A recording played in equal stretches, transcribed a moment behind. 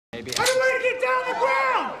Maybe. Everybody get down on the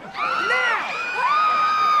ground! Now!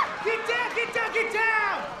 Get down, get down, get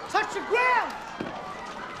down! Touch the ground!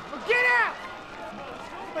 Or get out!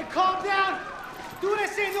 But calm down. Do what I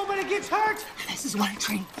say, nobody gets hurt. This is what I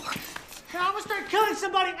trained for. Now I'm gonna start killing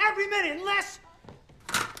somebody every minute,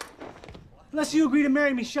 unless you agree to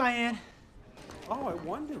marry me, Cheyenne. Oh, I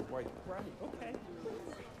wonder. Right, okay.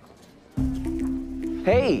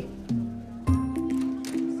 Hey!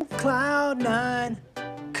 Cloud nine,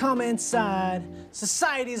 come inside.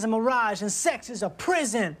 Society is a mirage and sex is a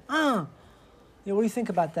prison. Yeah, what do you think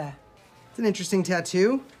about that? It's an interesting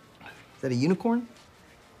tattoo. Is that a unicorn?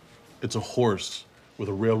 It's a horse with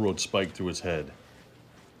a railroad spike through its head.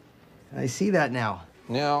 I see that now.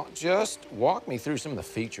 Now, just walk me through some of the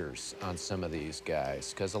features on some of these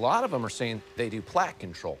guys, because a lot of them are saying they do plaque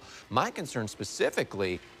control. My concern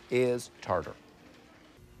specifically is tartar.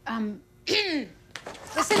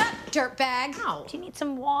 Listen up, dirtbag. Ow. Do you need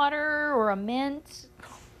some water or a mint?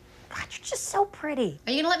 God, you're just so pretty.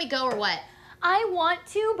 Are you gonna let me go or what? I want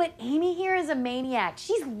to, but Amy here is a maniac.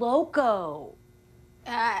 She's loco.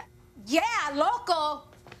 Yeah, local.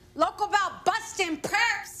 Local about busting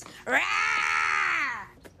perps. Rah!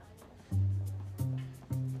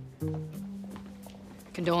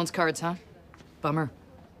 Condolence cards, huh? Bummer.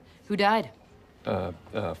 Who died?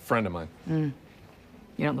 A friend of mine.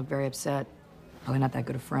 You don't look very upset. Probably not that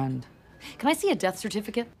good a friend. Can I see a death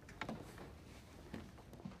certificate?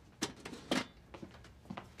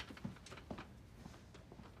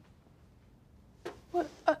 What?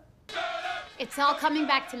 It's all coming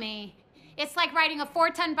back to me. It's like riding a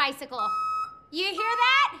 4-ton bicycle. You hear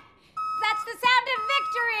that? That's the sound of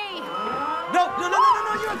victory! No,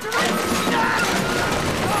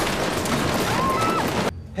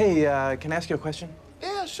 you're Hey, can I ask you a question?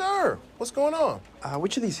 Yeah, sure. What's going on?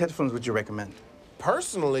 Which of these headphones would you recommend?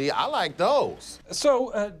 Personally, I like those.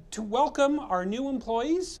 So, to welcome our new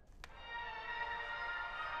employees,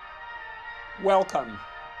 welcome.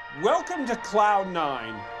 Welcome to Cloud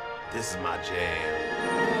 9. This is my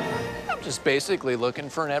jam. I'm just basically looking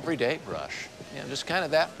for an everyday brush. You know, just kind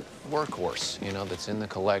of that workhorse, you know, that's in the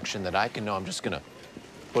collection that I can know I'm just gonna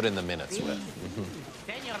put in the minutes with.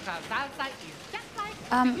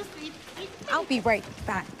 I'll be right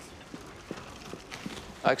back.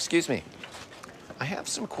 Excuse me. I have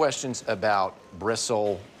some questions about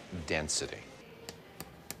bristle density.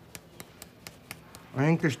 I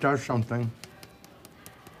think this does something.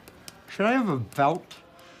 Should I have a belt?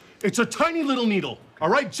 It's a tiny little needle, all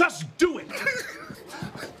right? Just do it!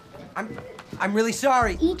 I'm really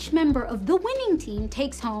sorry. Each member of the winning team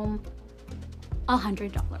takes home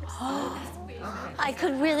 $100. I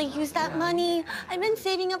could really use that money. I've been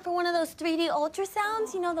saving up for one of those 3D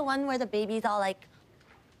ultrasounds. You know, the one where the baby's all like...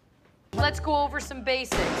 Let's go over some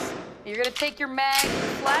basics. You're gonna take your mag. The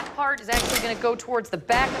flat part is actually gonna go towards the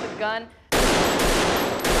back of the gun.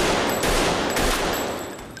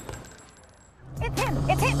 It's him!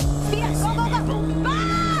 It's him! Speed up! Go, go, go!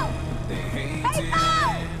 Bow! Hey,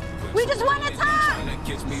 Bow! We just want to talk!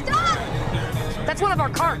 Stop! That's one of our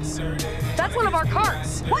carts. That's one of our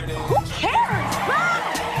carts. What? Who cares? Bow!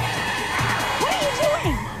 What are you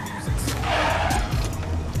doing?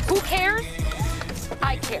 Who cares?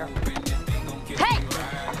 I care. Hey!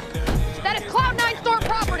 That is Cloud 9 store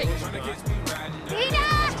property! Dina!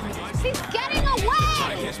 She's getting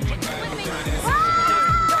away!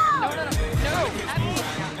 No.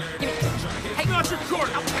 Give me. Hey, Not your court!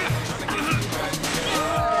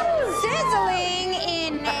 Sizzling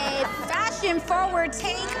in a fashion-forward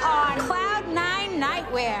take on Cloud 9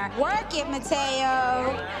 nightwear. Work it,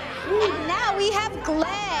 Mateo. And now we have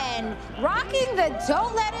Glenn rocking the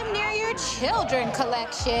Don't Let Him Near Your Children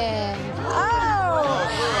collection. Oh,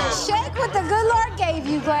 shake what the good Lord gave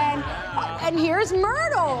you, Glenn. And here's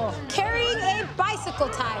Myrtle carrying a bicycle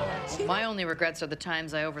tire. My only regrets are the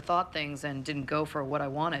times I overthought things and didn't go for what I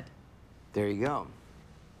wanted. There you go.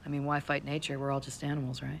 I mean, why fight nature? We're all just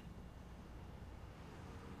animals, right?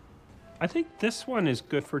 I think this one is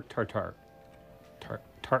good for tartar.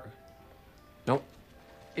 Nope.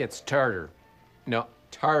 It's tartar. No,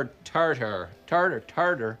 tartar.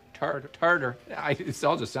 It's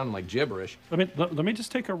all just sounding like gibberish. Let me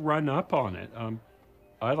just take a run up on it.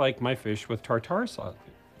 I like my fish with tartar sauce.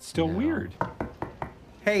 It's still weird.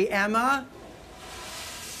 Hey, Emma.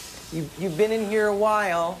 You've been in here a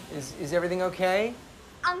while. Is everything okay?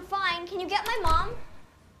 I'm fine. Can you get my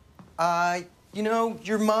mom? You know,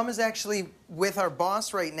 your mom is actually with our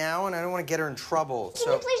boss right now, and I don't want to get her in trouble.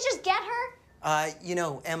 Can you please just get her? You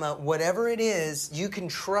know, Emma, whatever it is, you can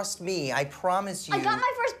trust me. I promise you. I got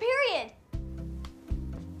my first period.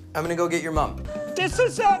 I'm gonna go get your mom. This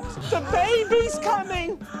is it! The baby's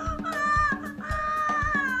coming!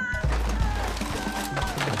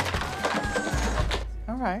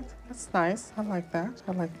 right. That's nice. I like that.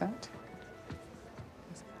 I like that.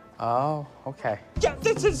 Oh, okay. Yeah,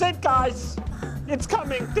 this is it, guys. It's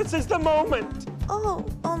coming. This is the moment. Oh,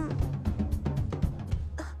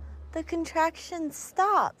 the contraction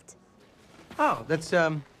stopped. Oh, that's,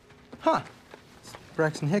 huh. It's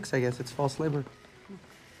Braxton Hicks, I guess. It's false labor.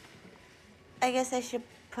 I guess I should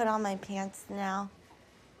put on my pants now.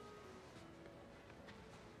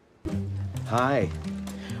 Hi.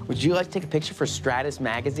 Would you like to take a picture for Stratus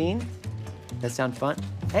magazine? That sound fun?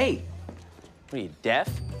 Hey, what are you, deaf?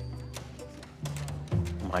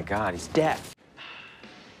 Oh my God, he's deaf.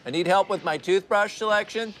 I need help with my toothbrush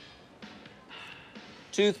selection.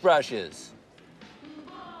 Toothbrushes.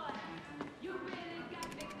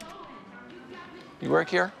 You work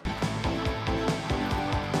here?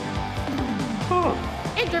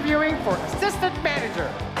 Interviewing for assistant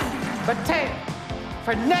manager. Mateo,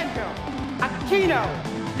 Fernando, Aquino,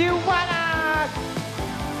 Luana.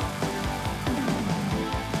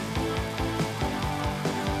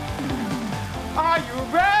 Are you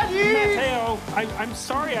ready? Mateo, I'm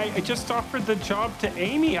sorry. I just offered the job to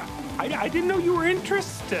Amy. I didn't know you were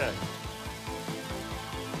interested.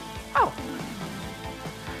 Oh,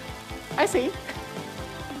 I see.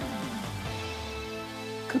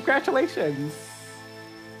 Congratulations.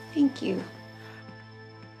 Thank you.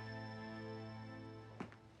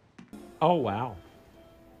 Oh, wow.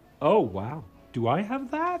 Oh, wow. Do I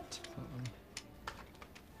have that?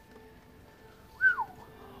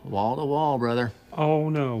 Wall to wall, brother. Oh,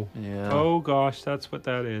 no. Yeah. Oh, gosh, that's what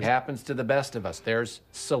that is. It happens to the best of us. There's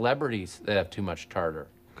celebrities that have too much tartar.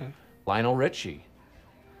 Okay. Lionel Richie.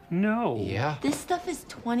 No. Yeah. This stuff is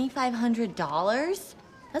 $2,500?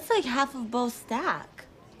 That's like half of Bo's stack.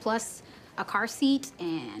 Plus a car seat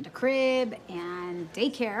and a crib and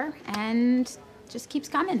daycare, and just keeps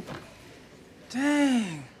coming. Dang.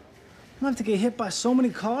 I'm gonna have to get hit by so many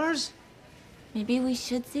cars. Maybe we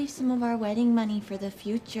should save some of our wedding money for the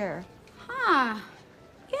future. Huh.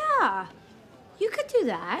 Yeah. You could do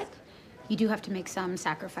that. You do have to make some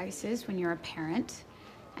sacrifices when you're a parent.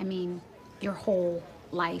 I mean, your whole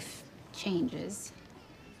life changes.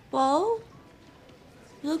 Bo?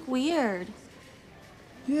 You look weird.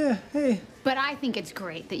 Yeah, hey. But I think it's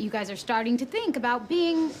great that you guys are starting to think about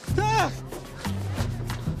being... Ah!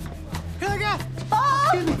 Here I go!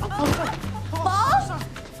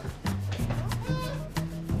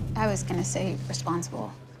 I was gonna say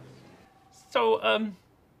responsible. So,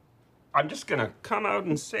 I'm just gonna come out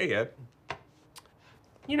and say it.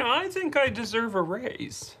 You know, I think I deserve a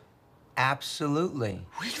raise. Absolutely.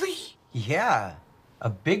 Really? Yeah,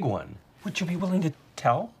 a big one. Would you be willing to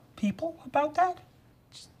tell people about that?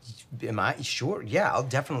 Am I? Sure, yeah, I'll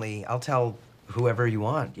tell whoever you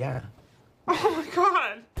want, yeah. Oh my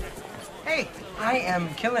God! Hey, I am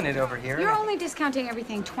killing it over here. You're only discounting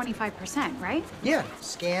everything 25%, right? Yeah,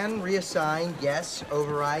 scan, reassign, yes,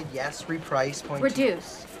 override, yes, reprice, point.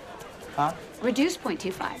 Reduce. Huh? Reduce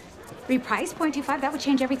 0.25. Reprice 0.25, that would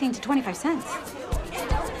change everything to 25 cents.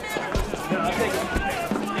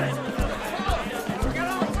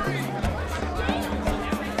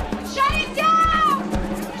 Shut it down!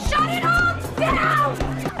 Shut it all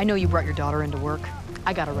down! I know you brought your daughter into work.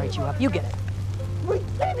 I gotta write you up. You get it. We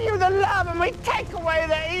give you the love and we take away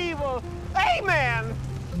the evil. Amen.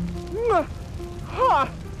 Huh.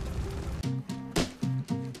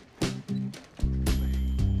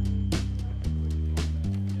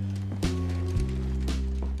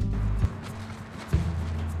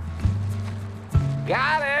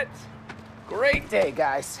 Got it. Great day,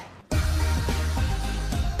 guys.